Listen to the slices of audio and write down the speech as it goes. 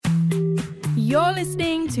You're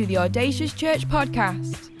listening to the Audacious Church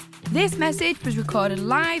podcast. This message was recorded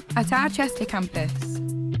live at our Chester campus.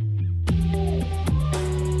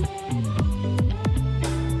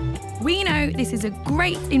 We know this is a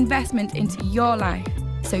great investment into your life,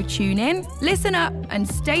 so tune in, listen up, and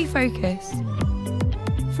stay focused.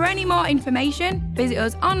 For any more information, visit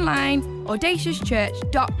us online,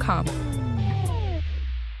 audaciouschurch.com.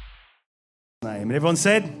 And everyone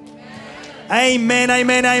said? Amen,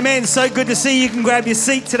 amen, amen. So good to see you. You can grab your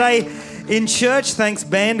seat today in church. Thanks,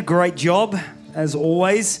 band. Great job, as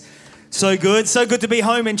always. So good to be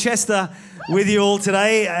home in Chester with you all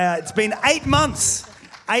today. It's been 8 months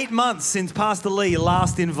since Pastor Lee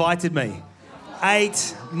last invited me.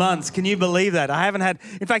 8 months. Can you believe that?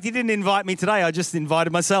 In fact, he didn't invite me today. I just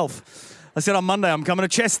invited myself. I said on Monday, I'm coming to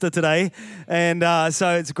Chester today. And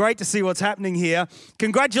so it's great to see what's happening here.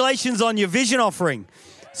 Congratulations on your vision offering.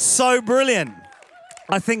 So brilliant.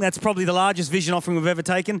 I think that's probably the largest vision offering we've ever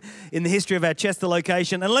taken in the history of our Chester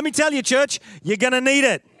location. And let me tell you, church, you're going to need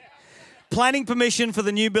it. Planning permission for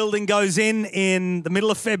the new building goes in the middle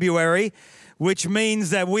of February, which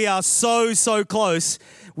means that we are so close.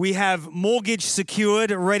 We have mortgage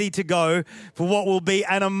secured, ready to go for what will be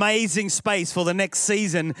an amazing space for the next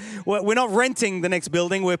season. We're not renting the next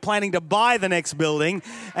building. We're planning to buy the next building,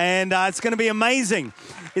 and it's going to be amazing.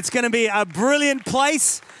 It's going to be a brilliant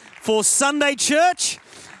place for Sunday church.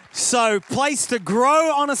 So, place to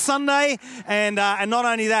grow on a Sunday, and not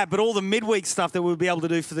only that, but all the midweek stuff that we'll be able to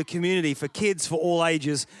do for the community, for kids, for all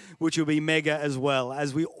ages, which will be mega as well.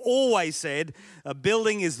 As we always said, a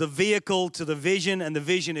building is the vehicle to the vision, and the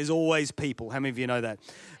vision is always people. How many of you know that?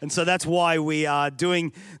 And so that's why we are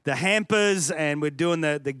doing the hampers, and we're doing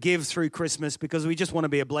the give through Christmas, because we just want to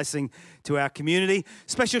be a blessing to our community.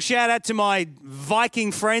 Special shout out to my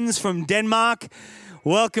Viking friends from Denmark.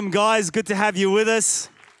 Welcome, guys. Good to have you with us.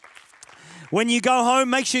 When you go home,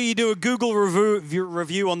 make sure you do a Google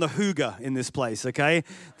review on the hygge in this place, okay?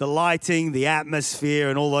 The lighting, the atmosphere,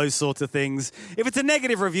 and all those sorts of things. If it's a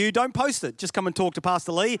negative review, don't post it. Just come and talk to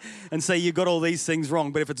Pastor Lee and say you got all these things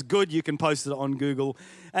wrong. But if it's good, you can post it on Google.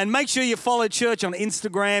 And make sure you follow church on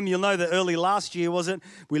Instagram. You'll know that early last year, was it?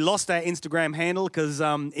 We lost our Instagram handle because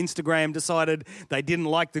Instagram decided they didn't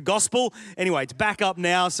like the gospel. Anyway, it's back up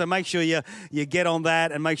now, so make sure you get on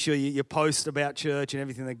that and make sure you post about church and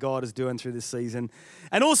everything that God is doing through this season.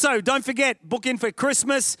 And also, don't forget, book in for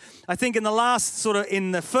Christmas. I think in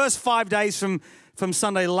the first 5 days from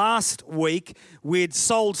Sunday last week, we'd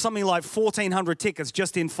sold something like 1,400 tickets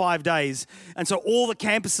just in 5 days. And so all the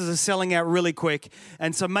campuses are selling out really quick.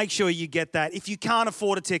 And so make sure you get that. If you can't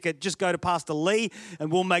afford a ticket, just go to Pastor Lee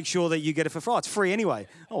and we'll make sure that you get it for free. It's free anyway.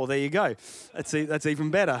 Oh, there you go. That's even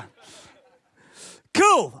better.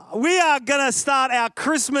 Cool. We are going to start our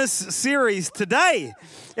Christmas series today,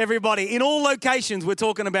 everybody. In all locations, we're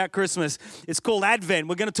talking about Christmas. It's called Advent.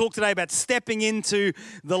 We're going to talk today about stepping into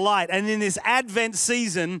the light. And in this Advent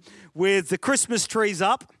season, with the Christmas trees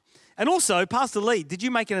up, and also, Pastor Lee, did you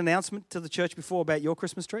make an announcement to the church before about your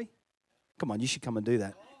Christmas tree? Come on, you should come and do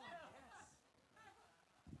that.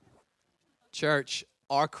 Church,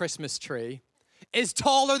 our Christmas tree is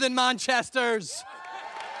taller than Manchester's.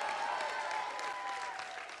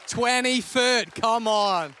 20 foot, come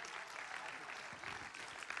on.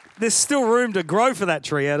 There's still room to grow for that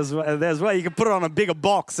tree as well. You can put it on a bigger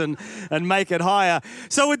box and make it higher.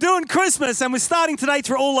 So we're doing Christmas, and we're starting today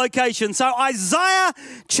through all locations. So Isaiah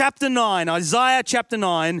chapter 9,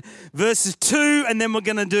 verses 2, and then we're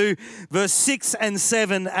going to do verse 6 and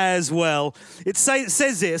 7 as well. It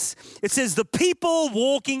says this, it says, "The people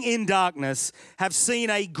walking in darkness have seen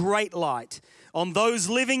a great light. On those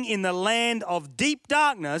living in the land of deep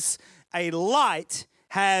darkness, a light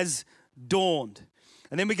has dawned."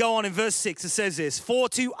 And then we go on in verse 6, it says this, "For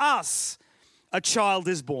to us a child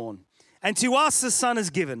is born, and to us a son is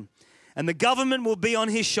given, and the government will be on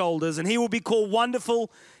his shoulders, and he will be called Wonderful,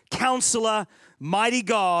 Counselor, Mighty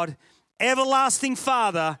God, Everlasting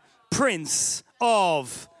Father, Prince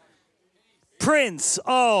of.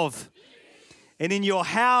 And in your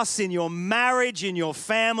house, in your marriage, in your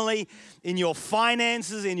family, in your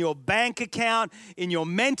finances, in your bank account, in your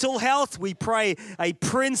mental health, we pray a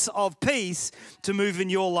Prince of Peace to move in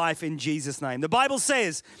your life in Jesus' name. The Bible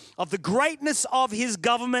says, of the greatness of his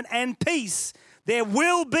government and peace, there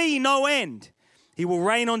will be no end. He will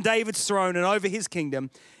reign on David's throne and over his kingdom,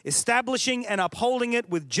 establishing and upholding it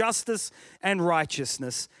with justice and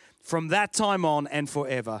righteousness from that time on and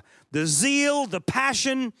forever. The zeal, the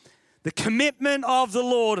passion, the commitment of the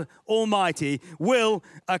Lord Almighty will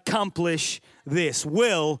accomplish this.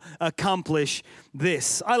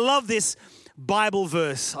 I love this Bible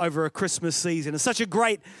verse over a Christmas season. It's such a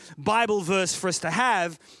great Bible verse for us to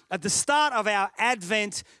have at the start of our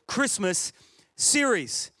Advent Christmas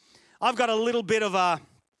series. I've got a little bit of a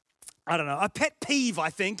pet peeve, I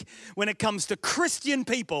think, when it comes to Christian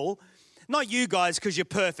people. Not you guys because you're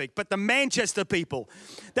perfect, but the Manchester people.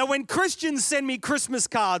 That when Christians send me Christmas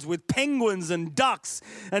cards with penguins and ducks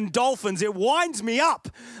and dolphins, it winds me up.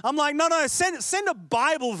 I'm like, no, send a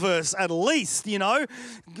Bible verse at least, you know.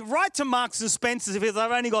 Write to Marks and Spencer's if they've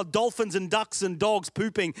only got dolphins and ducks and dogs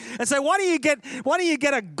pooping, and say, why do you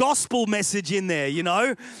get a gospel message in there, you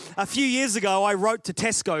know? A few years ago, I wrote to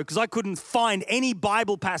Tesco because I couldn't find any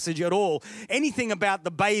Bible passage at all, anything about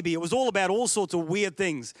the baby. It was all about all sorts of weird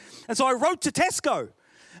things. And so I wrote to Tesco,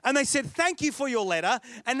 and they said, thank you for your letter.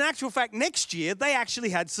 And in actual fact, next year, they actually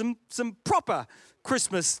had some proper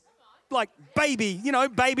Christmas, like baby in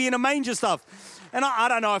a manger stuff. And I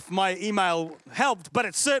don't know if my email helped, but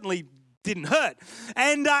it certainly didn't hurt.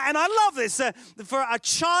 And I love this. For a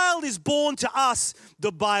child is born to us,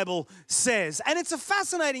 the Bible says. And it's a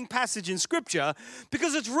fascinating passage in Scripture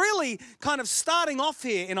because it's really kind of starting off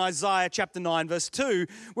here in Isaiah chapter 9, verse 2,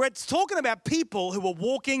 where it's talking about people who are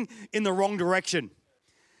walking in the wrong direction.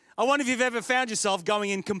 I wonder if you've ever found yourself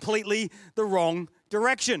going in completely the wrong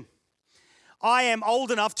direction. I am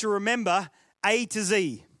old enough to remember A to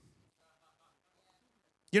Z.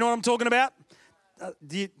 You know what I'm talking about?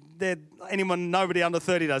 Nobody under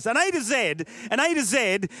 30 does. An A to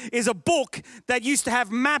Z is a book that used to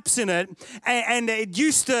have maps in it, and it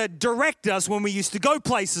used to direct us when we used to go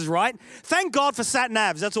places, right? Thank God for sat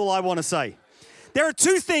navs. That's all I want to say. There are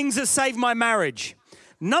two things that saved my marriage.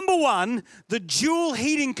 Number one, the dual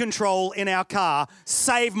heating control in our car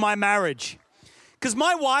saved my marriage. Because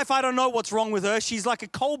my wife, I don't know what's wrong with her. She's like a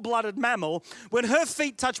cold-blooded mammal. When her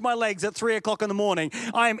feet touch my legs at 3 o'clock in the morning,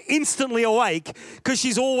 I am instantly awake because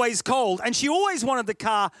she's always cold. And she always wanted the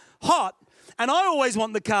car hot, and I always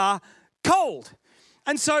want the car cold.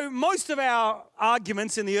 And so most of our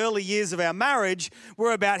arguments in the early years of our marriage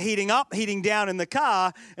were about heating up, heating down in the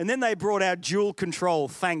car, and then they brought out dual control,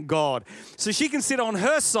 thank God. So she can sit on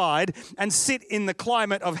her side and sit in the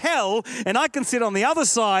climate of hell, and I can sit on the other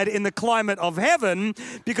side in the climate of heaven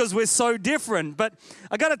because we're so different. But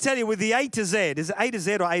I got to tell you, with the A to Z, is it A to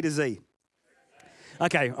Z or A to Z?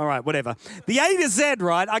 Okay, all right, whatever. The A to Z,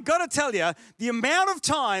 right, I got to tell you, the amount of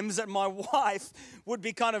times that my wife would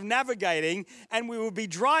be kind of navigating and we would be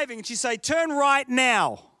driving and she'd say, turn right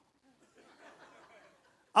now.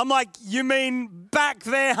 I'm like, you mean back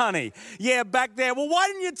there, honey? Yeah, back there. Well, why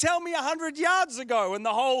didn't you tell me 100 yards ago? And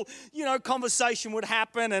the whole, conversation would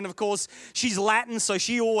happen. And, of course, she's Latin, so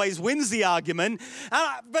she always wins the argument.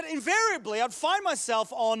 But invariably, I'd find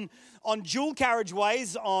myself on dual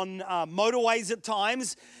carriageways, on motorways at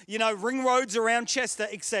times, ring roads around Chester,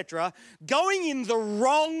 etc., going in the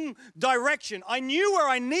wrong direction. I knew where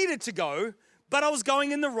I needed to go, but I was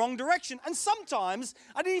going in the wrong direction. And sometimes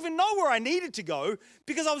I didn't even know where I needed to go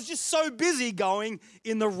because I was just so busy going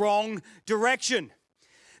in the wrong direction.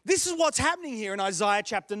 This is what's happening here in Isaiah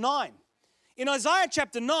chapter 9. In Isaiah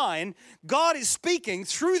chapter 9, God is speaking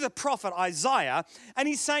through the prophet Isaiah, and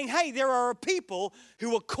he's saying, hey, there are a people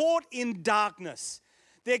who are caught in darkness.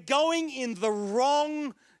 They're going in the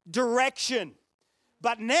wrong direction.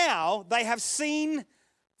 But now they have seen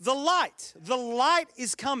the light. The light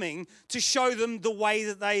is coming to show them the way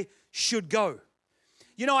that they should go.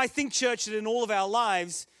 I think, church, that in all of our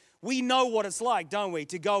lives, we know what it's like, don't we,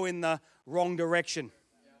 to go in the wrong direction.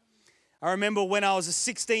 I remember when I was a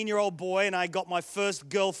 16-year-old boy and I got my first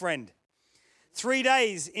girlfriend. 3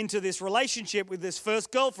 days into this relationship with this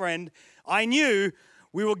first girlfriend, I knew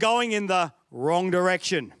we were going in the wrong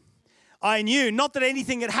direction. I knew, not that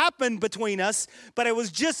anything had happened between us, but it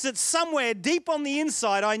was just that somewhere deep on the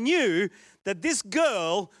inside, I knew that this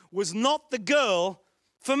girl was not the girl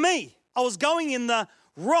for me. I was going in the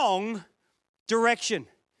wrong direction.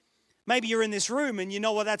 Maybe you're in this room and you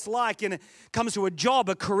know what that's like, and it comes to a job,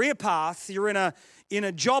 a career path. You're in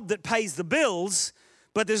a job that pays the bills,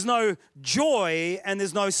 but there's no joy and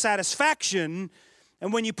there's no satisfaction.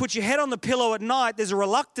 And when you put your head on the pillow at night, there's a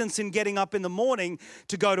reluctance in getting up in the morning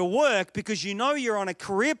to go to work because you know you're on a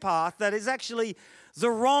career path that is actually the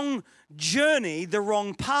wrong journey, the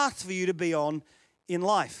wrong path for you to be on in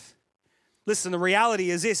life. Listen, the reality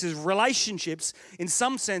is this, is relationships in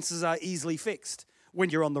some senses are easily fixed when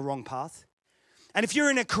you're on the wrong path. And if you're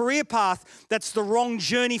in a career path that's the wrong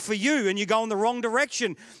journey for you and you go in the wrong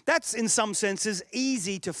direction, that's in some senses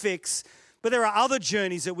easy to fix. But there are other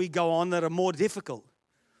journeys that we go on that are more difficult.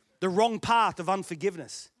 The wrong path of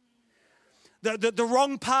unforgiveness. The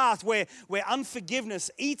wrong path where unforgiveness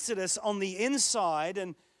eats at us on the inside,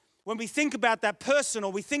 and when we think about that person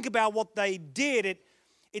or we think about what they did,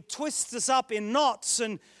 it twists us up in knots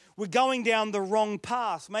and we're going down the wrong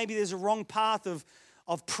path. Maybe there's a wrong path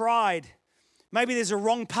of pride. Maybe there's a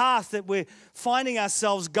wrong path that we're finding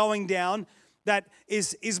ourselves going down that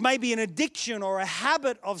is maybe an addiction or a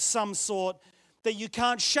habit of some sort that you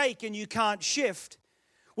can't shake and you can't shift.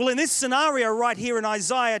 Well, in this scenario right here in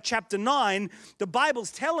Isaiah chapter 9, the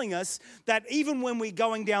Bible's telling us that even when we're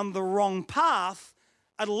going down the wrong path,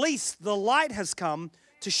 at least the light has come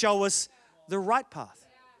to show us the right path.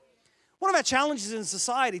 One of our challenges in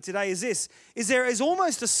society today is this, is there is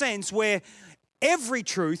almost a sense where every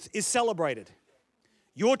truth is celebrated.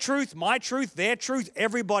 Your truth, my truth, their truth,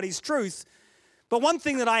 everybody's truth. But one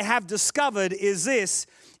thing that I have discovered is this,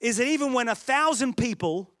 is that even when 1,000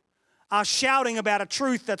 people are shouting about a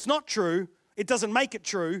truth that's not true, it doesn't make it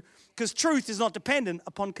true, because truth is not dependent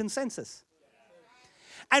upon consensus.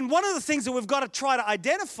 And one of the things that we've got to try to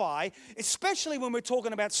identify, especially when we're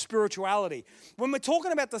talking about spirituality, when we're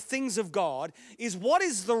talking about the things of God, is what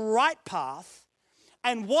is the right path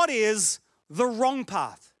and what is the wrong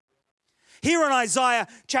path. Here in Isaiah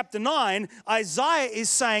chapter 9, Isaiah is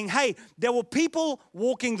saying, hey, there were people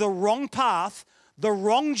walking the wrong path, the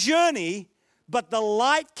wrong journey, but the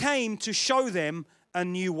light came to show them a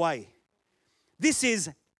new way. This is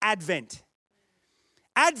Advent.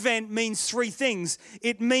 Advent means three things.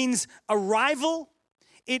 It means arrival,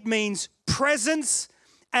 it means presence,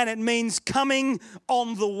 and it means coming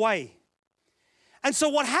on the way. And so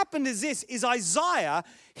what happened is this, is Isaiah,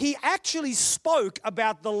 he actually spoke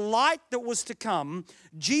about the light that was to come,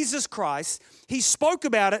 Jesus Christ. He spoke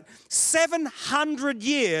about it 700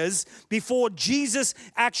 years before Jesus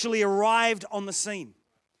actually arrived on the scene.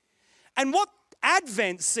 And what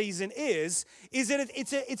Advent season is that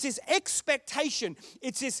it's this expectation,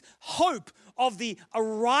 it's this hope of the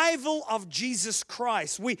arrival of Jesus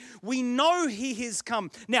Christ. We know He has come.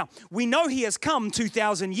 Now, we know He has come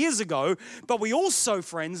 2,000 years ago, but we also,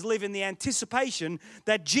 friends, live in the anticipation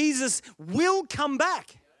that Jesus will come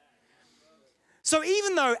back. So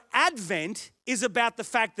even though Advent is about the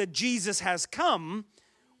fact that Jesus has come,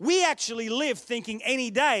 we actually live thinking any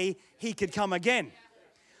day He could come again.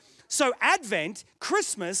 So Advent,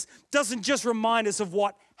 Christmas, doesn't just remind us of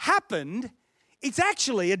what happened, it's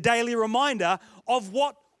actually a daily reminder of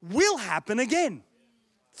what will happen again.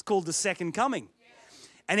 It's called the second coming.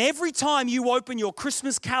 And every time you open your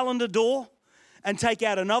Christmas calendar door and take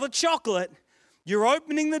out another chocolate, you're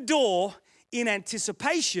opening the door in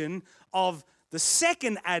anticipation of the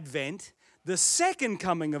second Advent, the second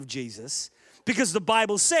coming of Jesus, because the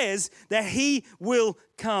Bible says that He will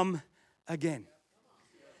come again.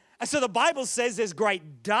 And so the Bible says there's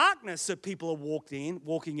great darkness that people are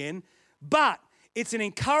walking in, but it's an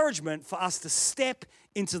encouragement for us to step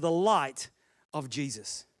into the light of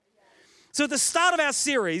Jesus. So at the start of our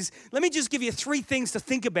series, let me just give you three things to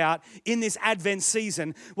think about in this Advent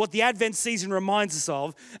season, what the Advent season reminds us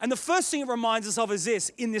of. And the first thing it reminds us of is this,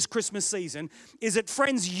 in this Christmas season, is that,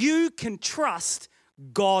 friends, you can trust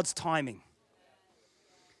God's timing.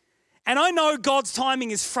 And I know God's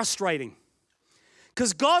timing is frustrating,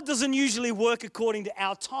 because God doesn't usually work according to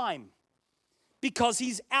our time, because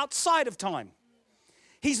He's outside of time.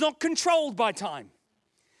 He's not controlled by time.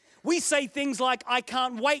 We say things like, I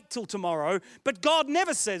can't wait till tomorrow, but God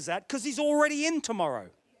never says that because He's already in tomorrow.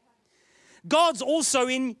 God's also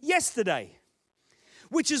in yesterday,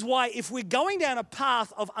 which is why if we're going down a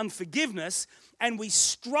path of unforgiveness and we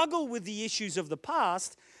struggle with the issues of the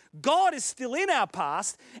past, God is still in our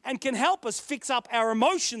past and can help us fix up our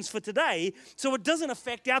emotions for today so it doesn't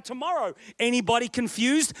affect our tomorrow. Anybody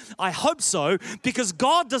confused? I hope so, because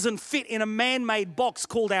God doesn't fit in a man-made box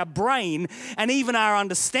called our brain and even our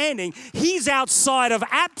understanding. He's outside of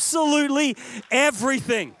absolutely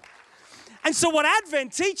everything. And so what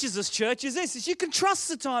Advent teaches us, church, is this, is you can trust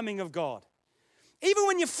the timing of God. Even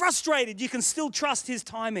when you're frustrated, you can still trust His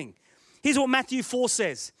timing. Here's what Matthew 4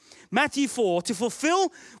 says. Matthew 4, to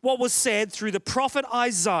fulfill what was said through the prophet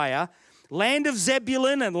Isaiah, land of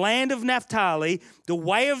Zebulun and land of Naphtali, the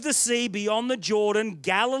way of the sea beyond the Jordan,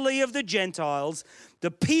 Galilee of the Gentiles,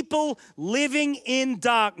 the people living in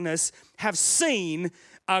darkness have seen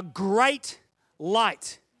a great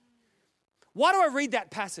light. Why do I read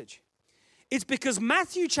that passage? It's because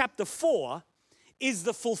Matthew chapter 4 is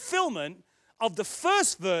the fulfillment of the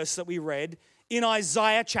first verse that we read in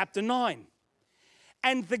Isaiah chapter 9.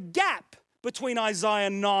 And the gap between Isaiah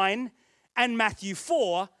 9 and Matthew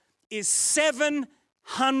 4 is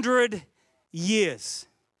 700 years.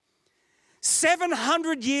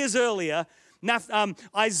 700 years earlier,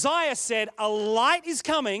 Isaiah said, a light is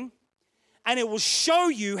coming and it will show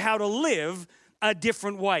you how to live a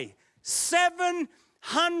different way.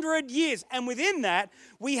 700 years. And within that,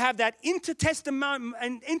 we have that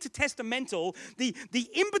intertestamental, the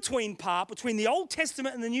in-between part between the Old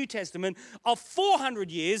Testament and the New Testament of 400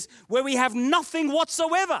 years where we have nothing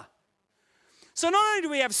whatsoever. So not only do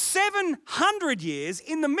we have 700 years,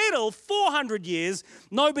 in the middle, 400 years,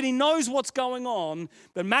 nobody knows what's going on,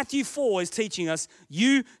 but Matthew 4 is teaching us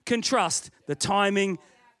you can trust the timing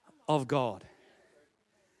of God.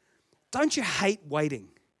 Don't you hate waiting?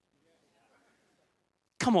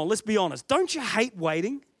 Come on, let's be honest. Don't you hate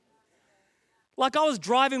waiting? Like I was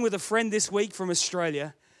driving with a friend this week from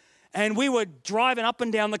Australia, and we were driving up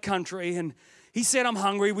and down the country, and he said, I'm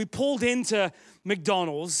hungry. We pulled into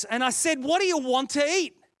McDonald's, and I said, what do you want to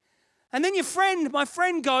eat? And then my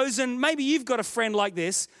friend goes, and maybe you've got a friend like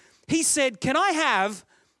this. He said, can I have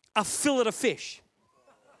a fillet of fish?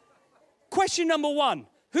 Question number one,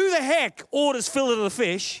 who the heck orders fillet of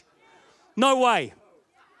fish? No way.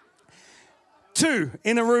 2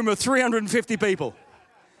 in a room of 350 people.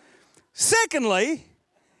 Secondly,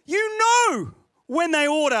 you know when they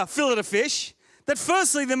order fillet of fish that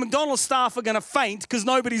firstly the McDonald's staff are going to faint because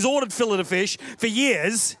nobody's ordered fillet of fish for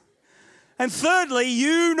years. And thirdly,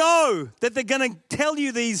 you know that they're going to tell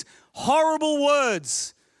you these horrible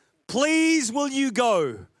words. Please will you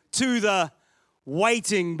go to the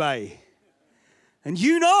waiting bay? And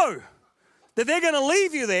you know that they're going to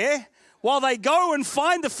leave you there while they go and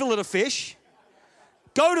find the fillet of fish,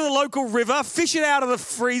 go to the local river, fish it out of the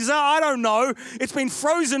freezer. I don't know. It's been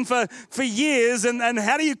frozen for years, and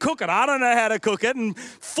how do you cook it? I don't know how to cook it. And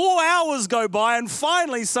 4 hours go by, and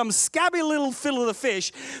finally some scabby little fillet of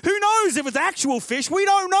fish. Who knows if it's actual fish? We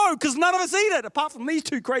don't know because none of us eat it, apart from these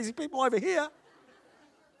 2 crazy people over here.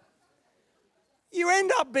 You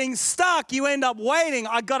end up being stuck. You end up waiting.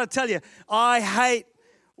 I got to tell you, I hate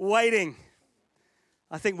waiting.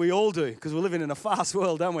 I think we all do because we're living in a fast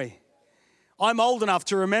world, don't we? I'm old enough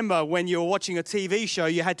to remember when you were watching a TV show,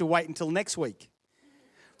 you had to wait until next week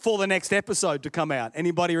for the next episode to come out.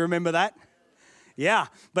 Anybody remember that? Yeah,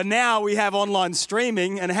 but now we have online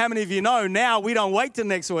streaming, and how many of you know now we don't wait till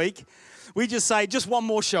next week. We just say, just one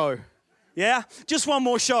more show. Yeah, just one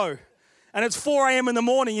more show. And it's 4 a.m. in the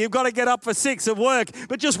morning. You've got to get up for 6 at work,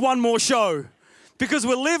 but just one more show. Because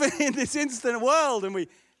we're living in this instant world, and we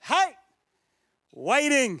hate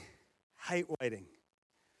waiting. Hate waiting.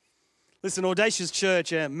 Listen, Audacious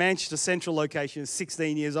Church, our Manchester Central location, is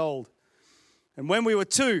 16 years old. And when we were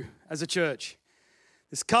 2 as a church,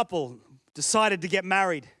 this couple decided to get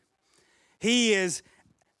married. He is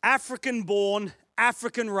African-born,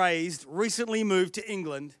 African-raised, recently moved to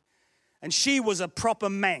England, and she was a proper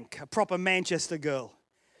Manc, a proper Manchester girl.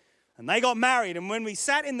 And they got married, and when we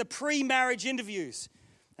sat in the pre-marriage interviews,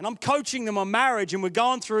 and I'm coaching them on marriage, and we're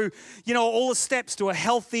going through, all the steps to a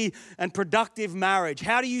healthy and productive marriage.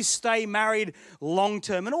 How do you stay married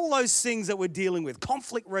long-term? And all those things that we're dealing with,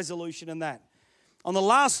 conflict resolution and that. On the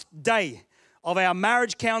last day of our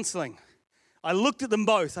marriage counseling, I looked at them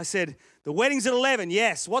both. I said, the wedding's at 11.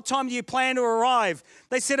 Yes. What time do you plan to arrive?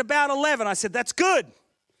 They said about 11. I said, that's good.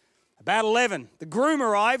 About 11. The groom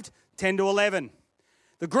arrived 10 to 11.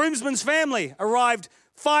 The groomsman's family arrived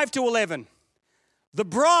 5 to 11. The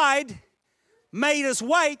bride made us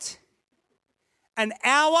wait an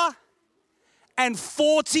hour and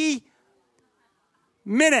 40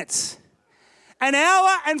 minutes. An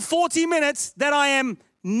hour and 40 minutes that I am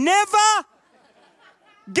never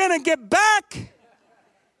going to get back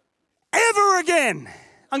ever again.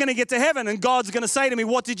 I'm going to get to heaven and God's going to say to me,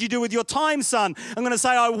 what did you do with your time, son? I'm going to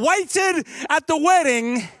say, I waited at the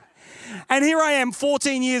wedding. And here I am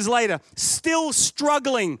 14 years later, still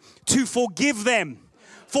struggling to forgive them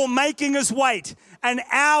for making us wait an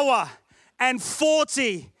hour and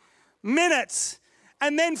 40 minutes.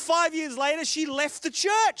 And then 5 years later, she left the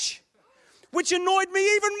church, which annoyed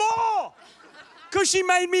me even more because she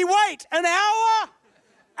made me wait an hour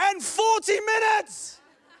and 40 minutes.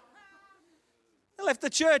 I left the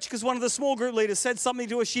church because one of the small group leaders said something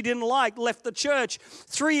to her she didn't like, left the church.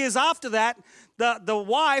 3 years after that, the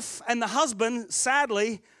wife and the husband,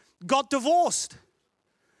 sadly, got divorced.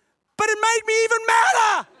 But it made me even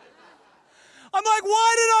madder. I'm like,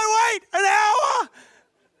 why did I wait an hour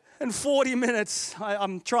and 40 minutes?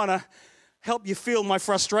 I'm trying to help you feel my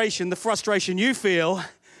frustration, the frustration you feel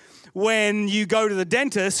when you go to the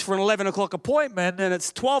dentist for an 11 o'clock appointment and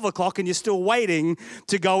it's 12 o'clock and you're still waiting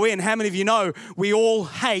to go in. How many of you know we all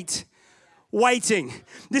hate waiting?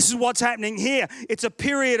 This is what's happening here. It's a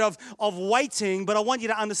period of waiting, but I want you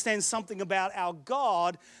to understand something about our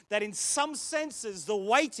God, that in some senses the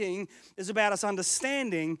waiting is about us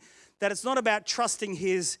understanding that it's not about trusting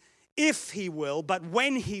His if he will, but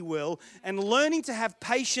when he will, and learning to have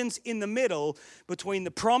patience in the middle between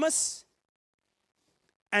the promise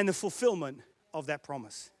and the fulfillment of that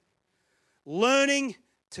promise. Learning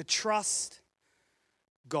to trust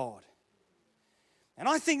God. And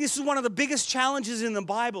I think this is one of the biggest challenges in the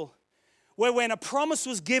Bible, where when a promise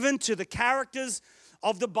was given to the characters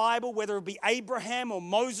of the Bible, whether it be Abraham or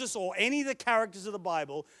Moses or any of the characters of the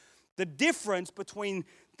Bible, the difference between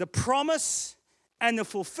the promise and the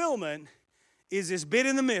fulfillment is this bit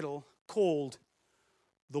in the middle called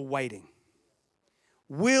the waiting.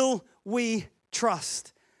 Will we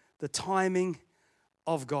trust the timing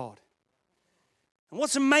of God? And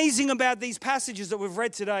what's amazing about these passages that we've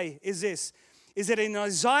read today is that in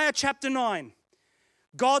Isaiah chapter 9,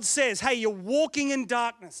 God says, hey, you're walking in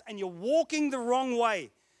darkness and you're walking the wrong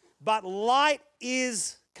way, but light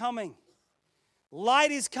is coming.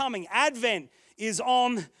 Light is coming. Advent is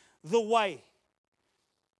on the way.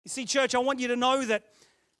 You see, church, I want you to know that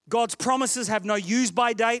God's promises have no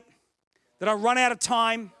use-by date. They don't run out of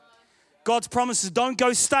time. God's promises don't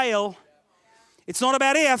go stale. It's not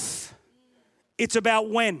about if, it's about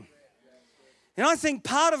when. And I think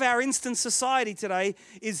part of our instant society today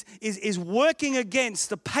is working against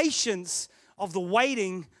the patience of the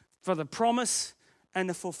waiting for the promise and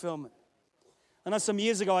the fulfillment. I know some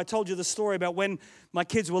years ago I told you the story about when my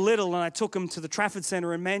kids were little and I took them to the Trafford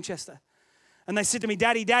Centre in Manchester. And they said to me,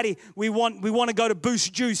 Daddy, we want to go to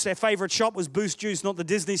Boost Juice. Their favourite shop was Boost Juice, not the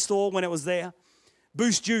Disney store when it was there.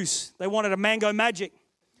 Boost Juice. They wanted a Mango Magic.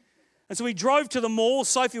 And so we drove to the mall.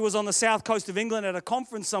 Sophie was on the south coast of England at a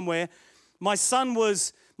conference somewhere. My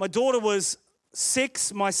daughter was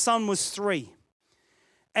 6, my son was 3.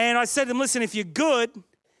 And I said to them, listen, if you're good,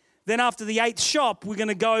 then after the 8th shop, we're going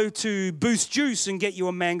to go to Boost Juice and get you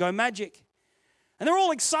a Mango Magic. And they're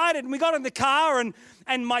all excited. And we got in the car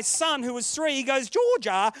and my son, who was 3, he goes,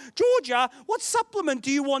 Georgia, what supplement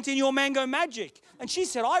do you want in your Mango Magic? And she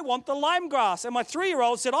said, I want the lime grass. And my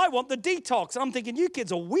 3-year-old said, I want the detox. And I'm thinking, you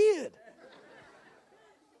kids are weird.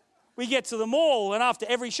 We get to the mall, and after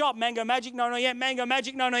every shop, Mango Magic, no, not yet, Mango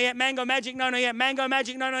Magic, no, not yet, Mango Magic, no, not yet, Mango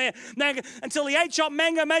Magic, no, not yet, until the 8th shop,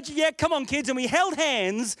 Mango Magic, yeah, come on, kids. And we held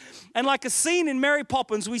hands, and like a scene in Mary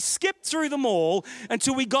Poppins, we skipped through the mall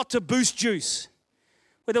until we got to Boost Juice,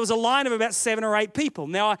 where there was a line of about 7 or 8 people.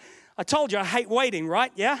 Now, I told you I hate waiting,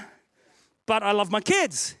 right? Yeah? But I love my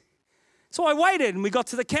kids. So I waited, and we got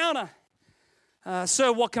to the counter.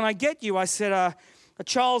 Sir, what can I get you? I said, a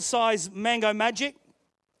child-sized Mango Magic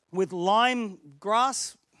with lime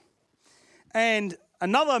grass and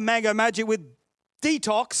another Mango Magic with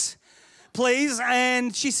detox, please.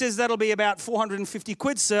 And she says, that'll be about 450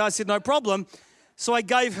 quid, sir. I said, no problem. So I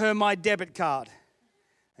gave her my debit card.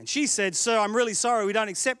 And she said, sir, I'm really sorry, we don't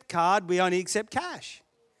accept card, we only accept cash.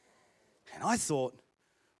 And I thought,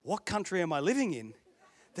 what country am I living in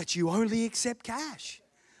that you only accept cash?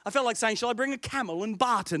 I felt like saying, shall I bring a camel and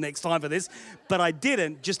barter next time for this? But I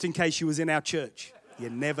didn't, just in case she was in our church. You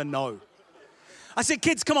never know. I said,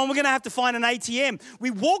 kids, come on, we're going to have to find an ATM. We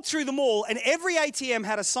walked through the mall, and every ATM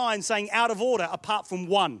had a sign saying out of order apart from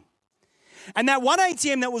one. And that one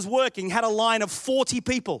ATM that was working had a line of 40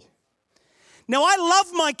 people. Now, I love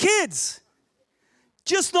my kids,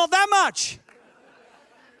 just not that much.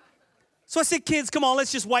 So I said, kids, come on,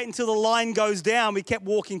 let's just wait until the line goes down. We kept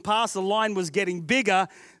walking past. The line was getting bigger.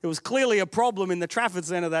 There was clearly a problem in the Trafford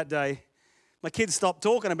Centre that day. My kids stopped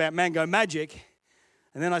talking about Mango Magic.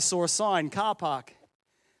 And then I saw a sign, car park.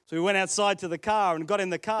 So we went outside to the car and got in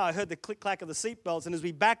the car. I heard the click-clack of the seatbelts. And as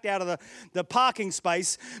we backed out of the parking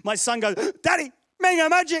space, my son goes, Daddy, Mango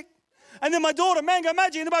Magic. And then my daughter, Mango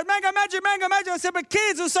Magic. And they're both, Mango Magic, Mango Magic. I said, but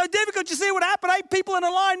kids, it was so difficult. You see what happened? 8 people in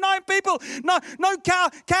a line, 9 people. No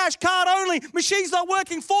cash, card only. Machine's not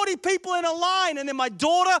working. 40 people in a line. And then my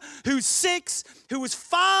daughter, who's 6, who was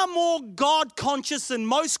far more God-conscious than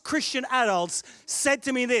most Christian adults, said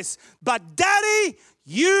to me this, but Daddy,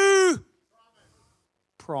 you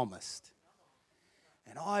promised.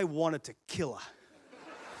 And I wanted to kill her.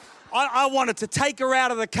 I wanted to take her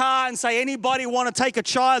out of the car and say, anybody want to take a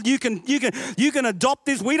child? You can adopt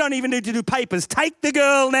this. We don't even need to do papers. Take the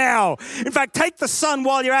girl now. In fact, take the son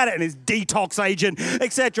while you're at it and his detox agent,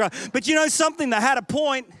 etc. But you know something? They had a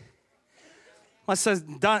point. My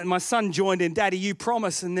son joined in, Daddy, you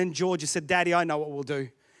promised. And then Georgia said, Daddy, I know what we'll do.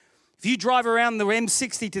 If you drive around the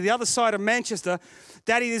M60 to the other side of Manchester,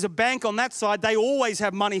 Daddy, there's a bank on that side. They always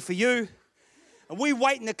have money for you. And we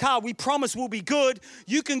wait in the car. We promise we'll be good.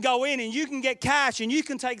 You can go in and you can get cash and you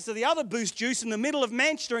can take us to the other Boost Juice in the middle of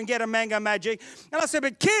Manchester and get a Mango Magic. And I said,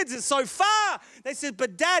 but kids, it's so far. They said,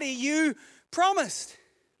 but Daddy, you promised.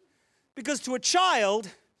 Because to a child,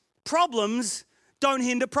 problems don't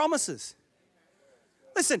hinder promises.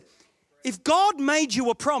 Listen, if God made you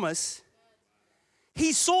a promise,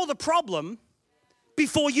 He saw the problem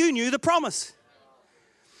before you knew the promise.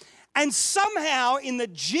 And somehow, in the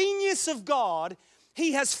genius of God,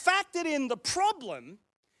 He has factored in the problem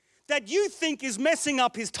that you think is messing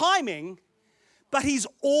up His timing, but He's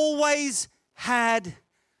always had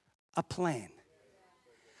a plan.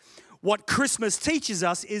 What Christmas teaches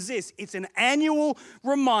us is this: it's an annual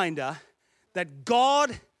reminder that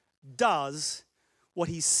God does what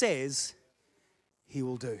He says He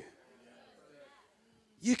will do.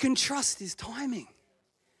 You can trust His timing.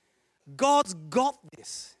 God's got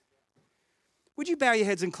this. Would you bow your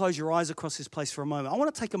heads and close your eyes across this place for a moment? I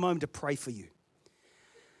want to take a moment to pray for you.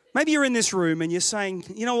 Maybe you're in this room and you're saying,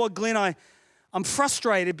 you know what, Glyn, I'm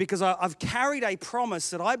frustrated because I've carried a promise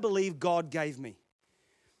that I believe God gave me.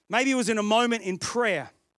 Maybe it was in a moment in prayer.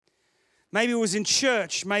 Maybe it was in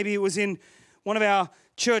church. Maybe it was in one of our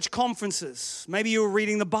church conferences. Maybe you were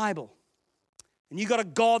reading the Bible and you got a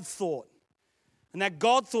God thought, and that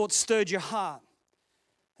God thought stirred your heart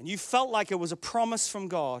and you felt like it was a promise from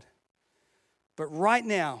God. But right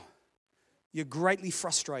now, you're greatly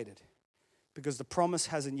frustrated because the promise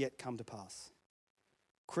hasn't yet come to pass.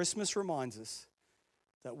 Christmas reminds us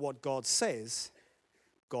that what God says,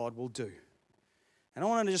 God will do. And I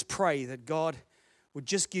want to just pray that God would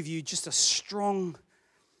just give you just a strong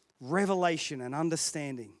revelation and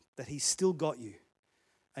understanding that He's still got you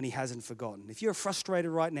and He hasn't forgotten. If you're frustrated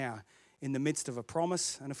right now in the midst of a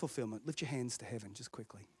promise and a fulfillment, lift your hands to heaven just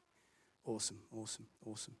quickly. Awesome, awesome,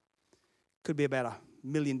 awesome. Could be about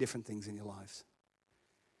 1,000,000 different things in your lives.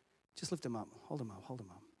 Just lift them up. Hold them up. Hold them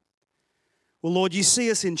up. Well, Lord, you see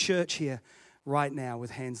us in church here right now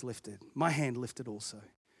with hands lifted. My hand lifted also.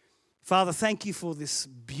 Father, thank you for this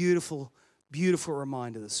beautiful, beautiful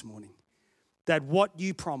reminder this morning that what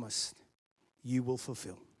you promised, you will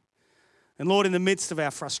fulfill. And Lord, in the midst of our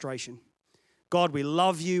frustration, God, we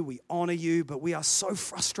love you, we honor you, but we are so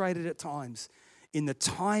frustrated at times in the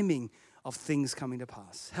timing of things coming to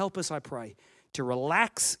pass. Help us, I pray, to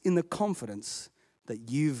relax in the confidence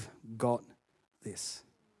that you've got this.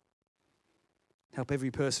 Help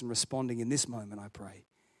every person responding in this moment, I pray,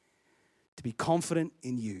 to be confident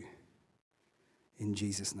in you. In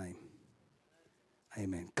Jesus' name,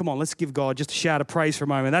 amen. Come on, let's give God just a shout of praise for a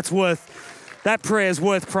moment. That prayer is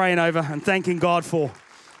worth praying over and thanking God for.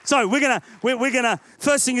 So we're gonna.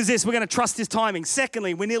 First thing is this: we're gonna trust His timing.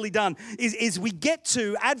 Secondly, we're nearly done. Is we get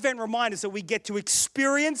to Advent reminders that we get to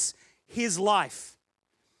experience His life.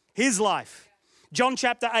 His life. John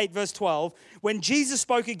chapter 8, verse 12. When Jesus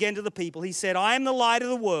spoke again to the people, He said, "I am the light of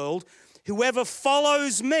the world. Whoever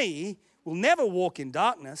follows me will never walk in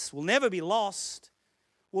darkness. Will never be lost.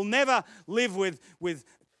 Will never live with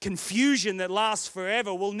confusion that lasts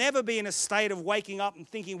forever. Will never be in a state of waking up and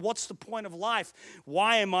thinking, what's the point of life?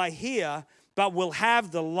 Why am I here? But will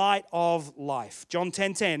have the light of life." John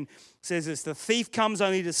 10:10 says this: "The thief comes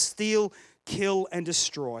only to steal, kill, and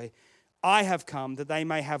destroy. I have come that they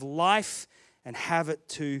may have life and have it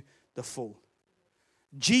to the full."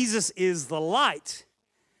 Jesus is the light,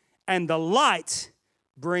 and the light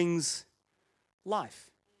brings life.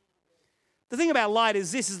 The thing about light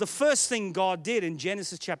is this: is the first thing God did in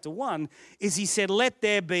Genesis chapter 1 is He said, "Let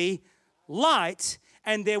there be light,"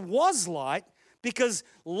 and there was light because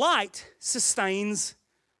light sustains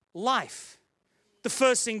life. The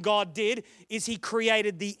first thing God did is He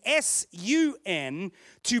created the S-U-N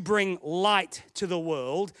to bring light to the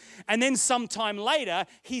world. And then sometime later,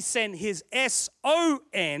 He sent His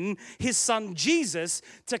S-O-N, His Son Jesus,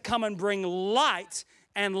 to come and bring light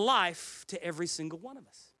and life to every single one of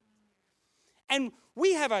us. And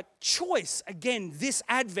we have a choice, again, this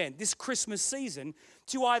Advent, this Christmas season,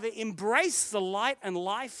 to either embrace the light and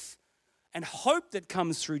life and hope that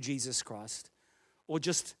comes through Jesus Christ, or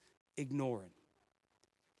just ignore it.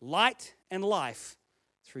 Light and life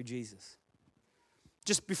through Jesus.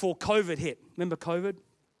 Just before COVID hit, remember COVID?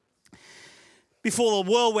 Before the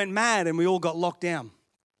world went mad and we all got locked down.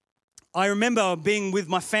 I remember being with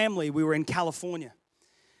my family. We were in California.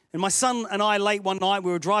 And my son and I, late one night,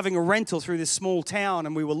 we were driving a rental through this small town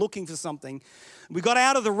and we were looking for something. We got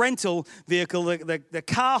out of the rental vehicle, the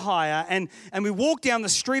car hire, and we walked down the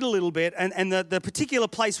street a little bit, and the particular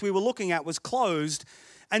place we were looking at was closed.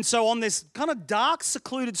 And so on this kind of dark,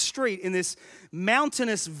 secluded street in this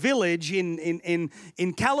mountainous village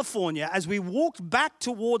in California, as we walked back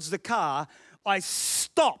towards the car, I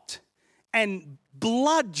stopped and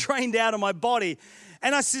blood drained out of my body.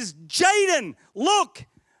 And I says, "Jaden, look,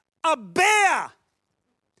 a bear."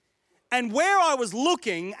 And where I was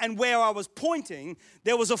looking and where I was pointing,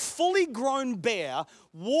 there was a fully grown bear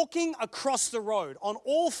walking across the road on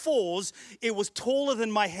all fours. It was taller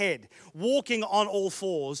than my head, walking on all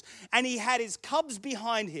fours. And he had his cubs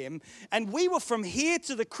behind him. And we were from here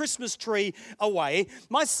to the Christmas tree away.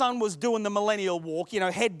 My son was doing the millennial walk,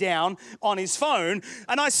 head down on his phone.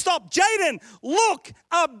 And I stopped. Jaden, look,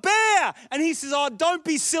 a bear. And he says, oh, don't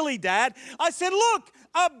be silly, Dad. I said, look,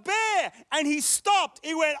 a bear. And he stopped.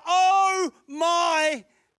 He went, oh my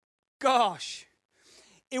gosh.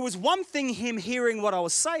 It was one thing him hearing what I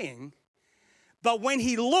was saying, but when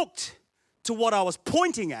he looked to what I was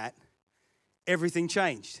pointing at, everything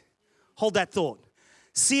changed. Hold that thought.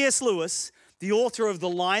 C.S. Lewis, the author of The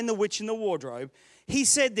Lion, the Witch, and the Wardrobe, he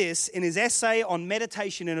said this in his essay on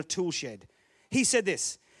meditation in a tool shed. He said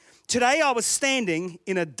this, today I was standing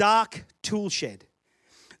in a dark tool shed.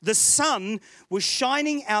 The sun was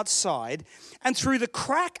shining outside, and through the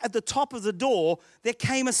crack at the top of the door, there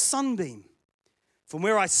came a sunbeam. From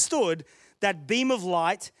where I stood, that beam of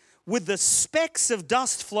light with the specks of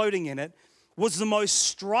dust floating in it was the most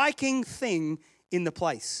striking thing in the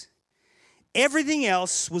place. Everything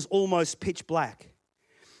else was almost pitch black.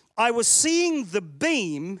 I was seeing the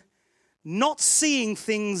beam, not seeing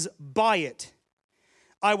things by it.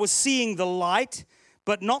 I was seeing the light,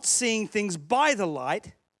 but not seeing things by the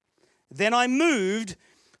light. Then I moved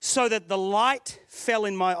so that the light fell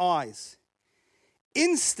in my eyes.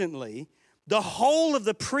 Instantly, the whole of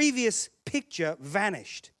the previous picture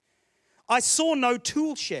vanished. I saw no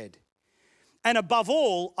tool shed. And above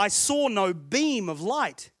all, I saw no beam of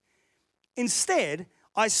light. Instead,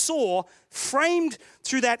 I saw, framed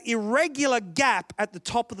through that irregular gap at the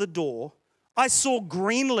top of the door, I saw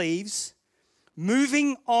green leaves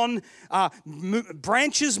moving on,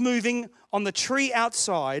 branches moving on the tree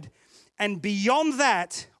outside. And beyond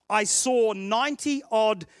that, I saw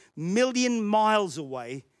 90-odd million miles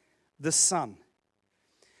away, the sun.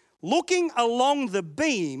 Looking along the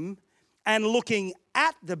beam and looking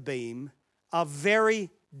at the beam are very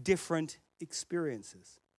different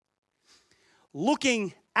experiences.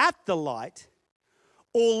 Looking at the light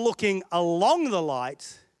or looking along the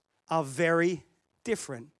light are very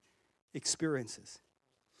different experiences.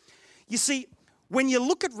 You see, when you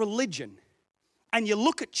look at religion and you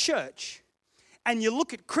look at church and you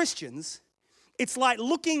look at Christians, it's like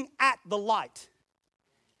looking at the light.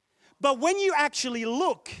 But when you actually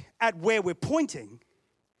look at where we're pointing,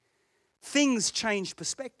 things change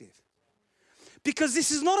perspective. Because this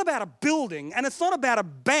is not about a building, and it's not about a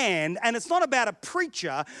band, and it's not about a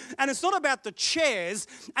preacher, and it's not about the chairs,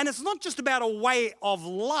 and it's not just about a way of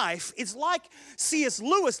life. It's like C.S.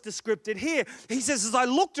 Lewis described it here. He says, as I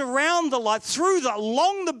looked around the light,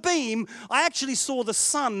 along the beam, I actually saw the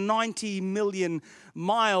sun 90 million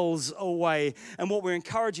miles away. And what we're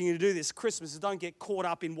encouraging you to do this Christmas is don't get caught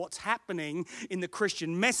up in what's happening in the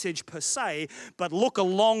Christian message per se, but look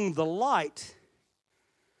along the light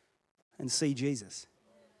and see Jesus.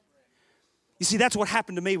 You see, that's what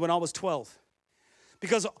happened to me when I was 12.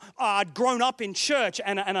 Because I'd grown up in church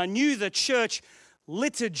and I knew the church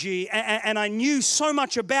liturgy and I knew so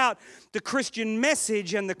much about the Christian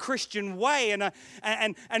message and the Christian way.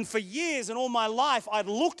 And for years and all my life, I'd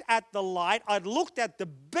looked at the light, I'd looked at the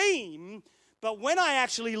beam, but when I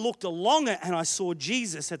actually looked along it and I saw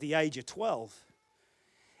Jesus at the age of 12,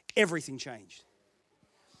 everything changed.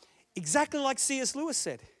 Exactly like C.S. Lewis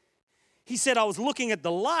said. He said, I was looking at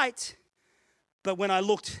the light, but when I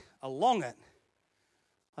looked along it,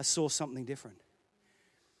 I saw something different.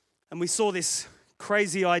 And we saw this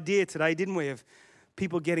crazy idea today, didn't we, of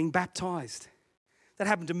people getting baptized. That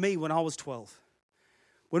happened to me when I was 12.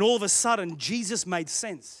 When all of a sudden, Jesus made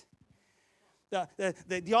sense.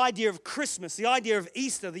 The idea of Christmas, the idea of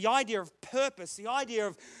Easter, the idea of purpose, the idea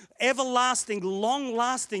of everlasting,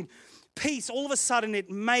 long-lasting peace, all of a sudden it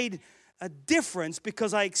made a difference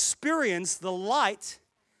because I experienced the light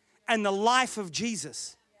and the life of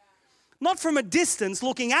Jesus. Not from a distance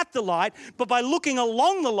looking at the light, but by looking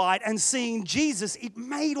along the light and seeing Jesus, it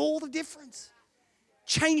made all the difference.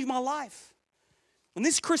 Changed my life. And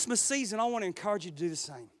this Christmas season, I want to encourage you to do the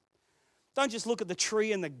same. Don't just look at the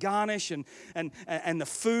tree and the garnish and the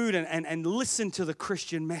food and listen to the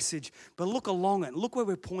Christian message, but look along it. Look where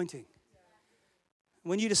we're pointing.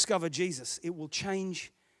 When you discover Jesus, it will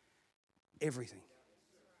change everything.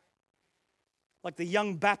 Like the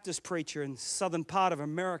young Baptist preacher in the southern part of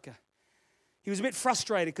America. He was a bit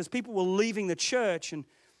frustrated because people were leaving the church and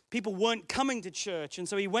people weren't coming to church. And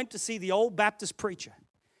so he went to see the old Baptist preacher.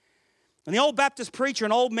 And the old Baptist preacher,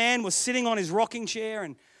 an old man, was sitting on his rocking chair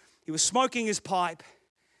and he was smoking his pipe.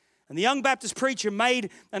 And the young Baptist preacher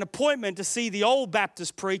made an appointment to see the old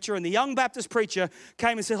Baptist preacher. And the young Baptist preacher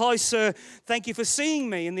came and said, "Hello, sir. Thank you for seeing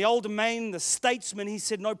me." And the older man, the statesman, he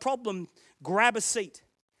said, "No problem. Grab a seat."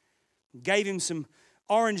 Gave him some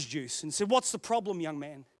orange juice and said, "What's the problem, young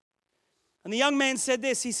man?" And the young man said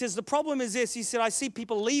this. He says, "The problem is this." He said, "I see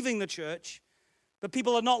people leaving the church, but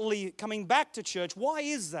people are not coming back to church. Why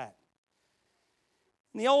is that?"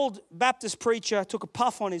 And the old Baptist preacher took a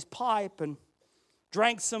puff on his pipe and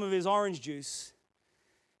drank some of his orange juice.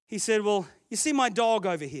 He said, "Well, you see my dog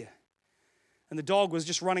over here?" And the dog was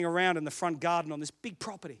just running around in the front garden on this big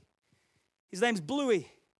property. His name's Bluey.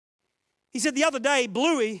 He said the other day,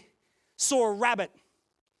 Bluey saw a rabbit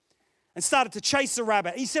and started to chase the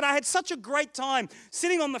rabbit. He said, "I had such a great time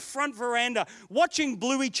sitting on the front veranda watching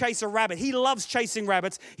Bluey chase a rabbit." He loves chasing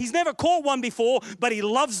rabbits. He's never caught one before, but he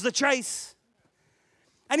loves the chase.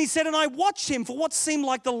 And he said, "And I watched him for what seemed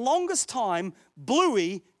like the longest time,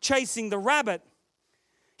 Bluey chasing the rabbit.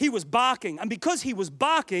 He was barking. And because he was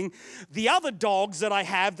barking, the other dogs that I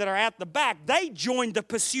have that are out the back, they joined the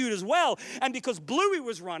pursuit as well. And because Bluey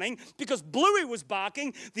was running, because Bluey was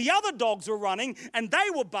barking, the other dogs were running and they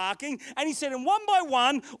were barking." And he said, "And one by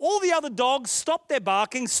one, all the other dogs stopped their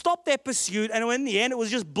barking, stopped their pursuit. And in the end, it was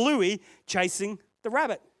just Bluey chasing the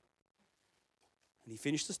rabbit." And he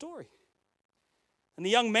finished the story. And the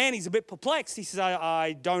young man, he's a bit perplexed. He says,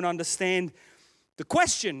 I don't understand the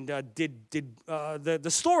question. The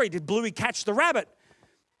story, did Bluey catch the rabbit?"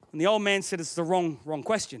 And the old man said, "It's the wrong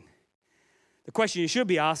question. The question you should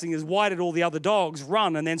be asking is, why did all the other dogs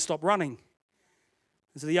run and then stop running?"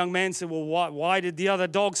 And so the young man said, "Well, why did the other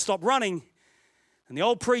dogs stop running?" And the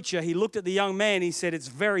old preacher, he looked at the young man, he said, "It's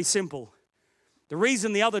very simple. The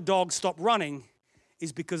reason the other dogs stopped running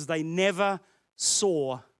is because they never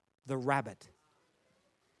saw the rabbit."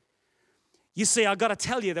 You see, I've got to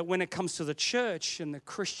tell you that when it comes to the church and the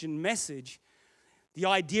Christian message, the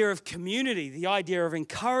idea of community, the idea of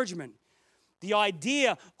encouragement, the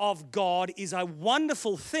idea of God is a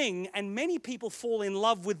wonderful thing, and many people fall in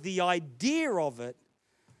love with the idea of it.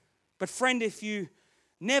 But friend, if you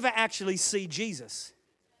never actually see Jesus,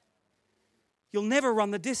 you'll never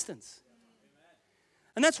run the distance.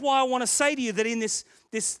 And that's why I want to say to you that in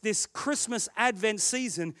this Christmas Advent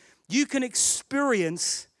season, you can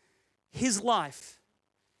experience His life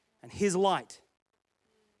and His light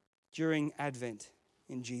during Advent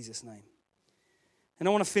in Jesus' name. And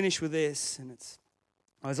I want to finish with this, and it's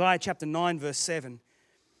Isaiah chapter 9, verse 7.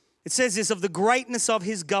 It says this, "Of the greatness of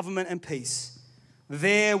His government and peace,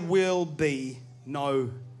 there will be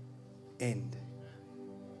no end."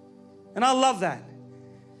 And I love that.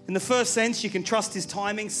 In the first sense, you can trust His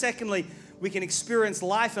timing. Secondly, we can experience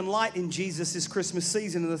life and light in Jesus this Christmas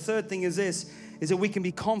season. And the third thing is this, is that we can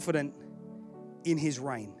be confident in His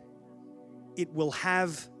reign. It will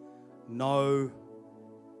have no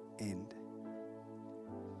end.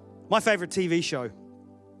 My favorite TV show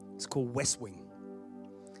is called West Wing.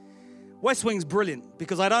 West Wing's brilliant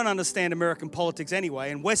because I don't understand American politics anyway,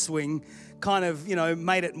 and West Wing kind of,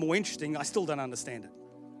 made it more interesting. I still don't understand it.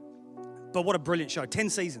 But what a brilliant show. 10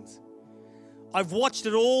 seasons. I've watched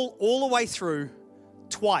it all the way through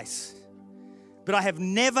twice. But I have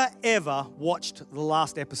never, ever watched the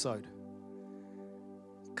last episode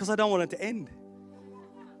because I don't want it to end.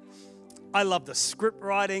 I love the script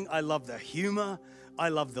writing. I love the humor. I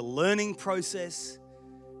love the learning process.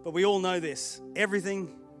 But we all know this.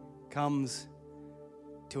 Everything comes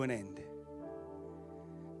to an end.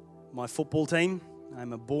 My football team,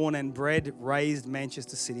 I'm a born and bred, raised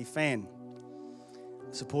Manchester City fan.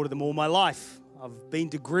 I've supported them all my life. I've been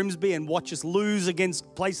to Grimsby and watched us lose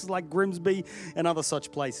against places like Grimsby and other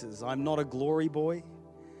such places. I'm not a glory boy.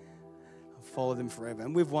 I've followed them forever.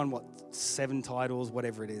 And we've won, 7 titles,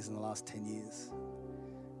 whatever it is, in the last 10 years.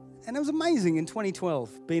 And it was amazing in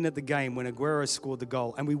 2012, being at the game when Aguero scored the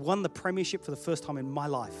goal. And we won the premiership for the first time in my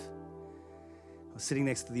life. I was sitting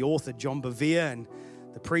next to the author, John Bevere, and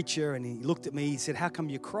the preacher, and he looked at me, he said, "How come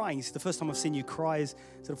you're crying?" He said, "The first time I've seen you cry is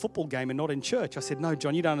at a football game and not in church." I said, "No,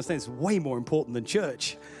 John, you don't understand. It's way more important than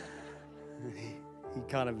church." He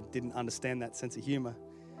kind of didn't understand that sense of humor.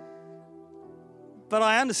 But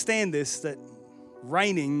I understand this, that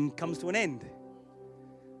reigning comes to an end.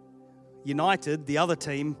 United, the other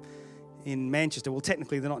team in Manchester, well,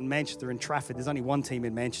 technically they're not in Manchester, they're in Trafford. There's only one team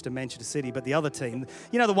in Manchester City, but the other team,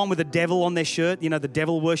 the one with the devil on their shirt, the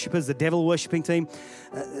devil worshippers, the devil worshipping team,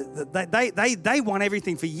 they won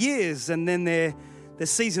everything for years, and then their the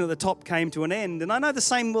season at the top came to an end. And I know the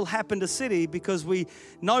same will happen to City because we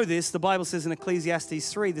know this. The Bible says in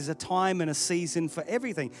Ecclesiastes 3, there's a time and a season for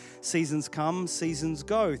everything. Seasons come, seasons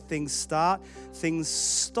go. Things start, things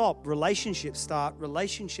stop. Relationships start,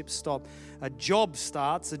 relationships stop. A job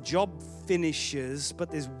starts, a job finishes. But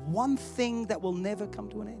there's one thing that will never come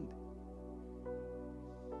to an end.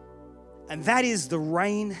 And that is the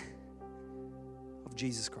reign of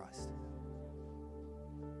Jesus Christ.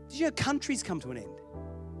 Did you know countries come to an end?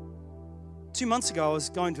 2 months ago, I was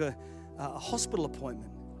going to a hospital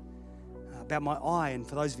appointment about my eye. And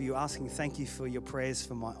for those of you asking, thank you for your prayers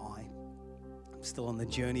for my eye. I'm still on the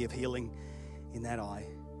journey of healing in that eye.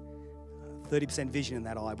 30% vision in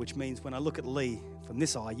that eye, which means when I look at Lee from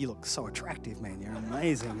this eye, you look so attractive, man. You're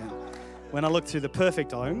amazing. And when I look through the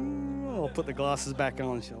perfect eye, I'll put the glasses back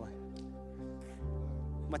on, shall I?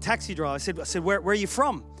 My taxi driver, I said, where are you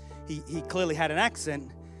from? He clearly had an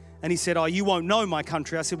accent. And he said, oh, you won't know my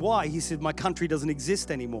country. I said, why? He said, my country doesn't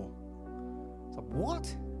exist anymore. I was like,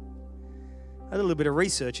 what? I did a little bit of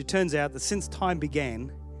research. It turns out that since time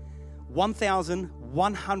began,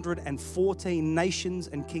 1,114 nations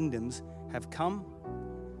and kingdoms have come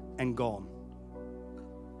and gone.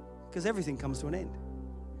 Because everything comes to an end.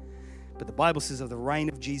 But the Bible says of the reign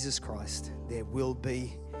of Jesus Christ, there will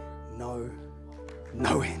be no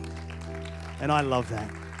end. And I love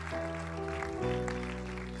that.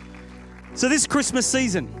 So this Christmas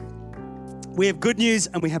season, we have good news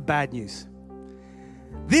and we have bad news.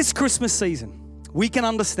 This Christmas season, we can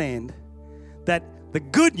understand that the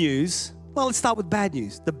good news, well, let's start with bad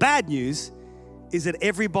news. The bad news is that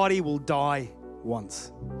everybody will die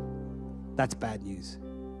once. That's bad news.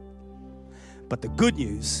 But the good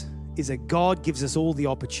news is that God gives us all the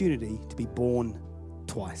opportunity to be born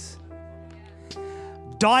twice.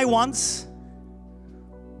 Die once,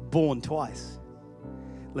 born twice.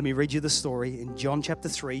 Let me read you the story. In John chapter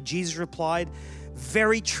 3, Jesus replied,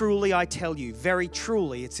 very truly I tell you, very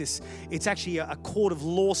truly. It's actually a court of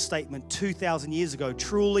law statement 2,000 years ago.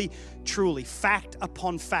 Truly, truly, fact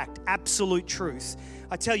upon fact, absolute truth.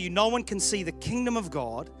 I tell you, no one can see the kingdom of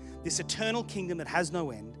God, this eternal kingdom that has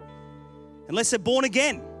no end, unless they're born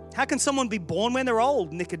again. How can someone be born when they're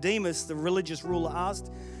old? Nicodemus, the religious ruler,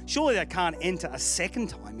 asked. Surely they can't enter a second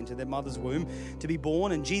time into their mother's womb to be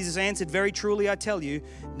born. And Jesus answered, very truly I tell you,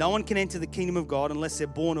 no one can enter the kingdom of God unless they're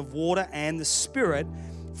born of water and the Spirit.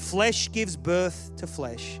 Flesh gives birth to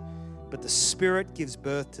flesh, but the Spirit gives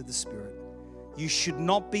birth to the Spirit. You should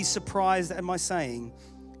not be surprised at my saying,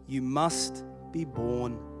 you must be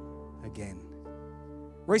born again.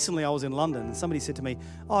 Recently I was in London and somebody said to me,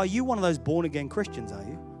 oh, are you one of those born again Christians, are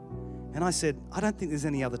you? And I said, I don't think there's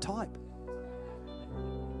any other type.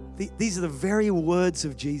 These are the very words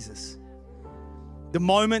of Jesus. The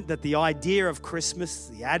moment that the idea of Christmas,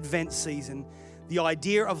 the Advent season, the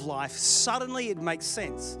idea of life, suddenly it makes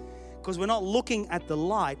sense. Because we're not looking at the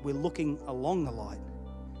light, we're looking along the light.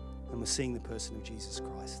 And we're seeing the person of Jesus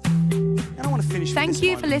Christ. And I want to finish with this Thank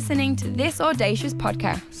you for listening to this Audacious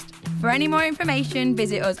podcast. For any more information,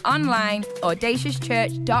 visit us online,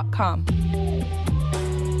 audaciouschurch.com.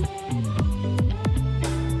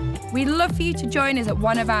 We'd love for you to join us at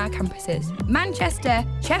one of our campuses, Manchester,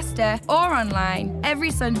 Chester, or online,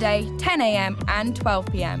 every Sunday, 10 a.m. and 12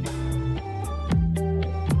 p.m.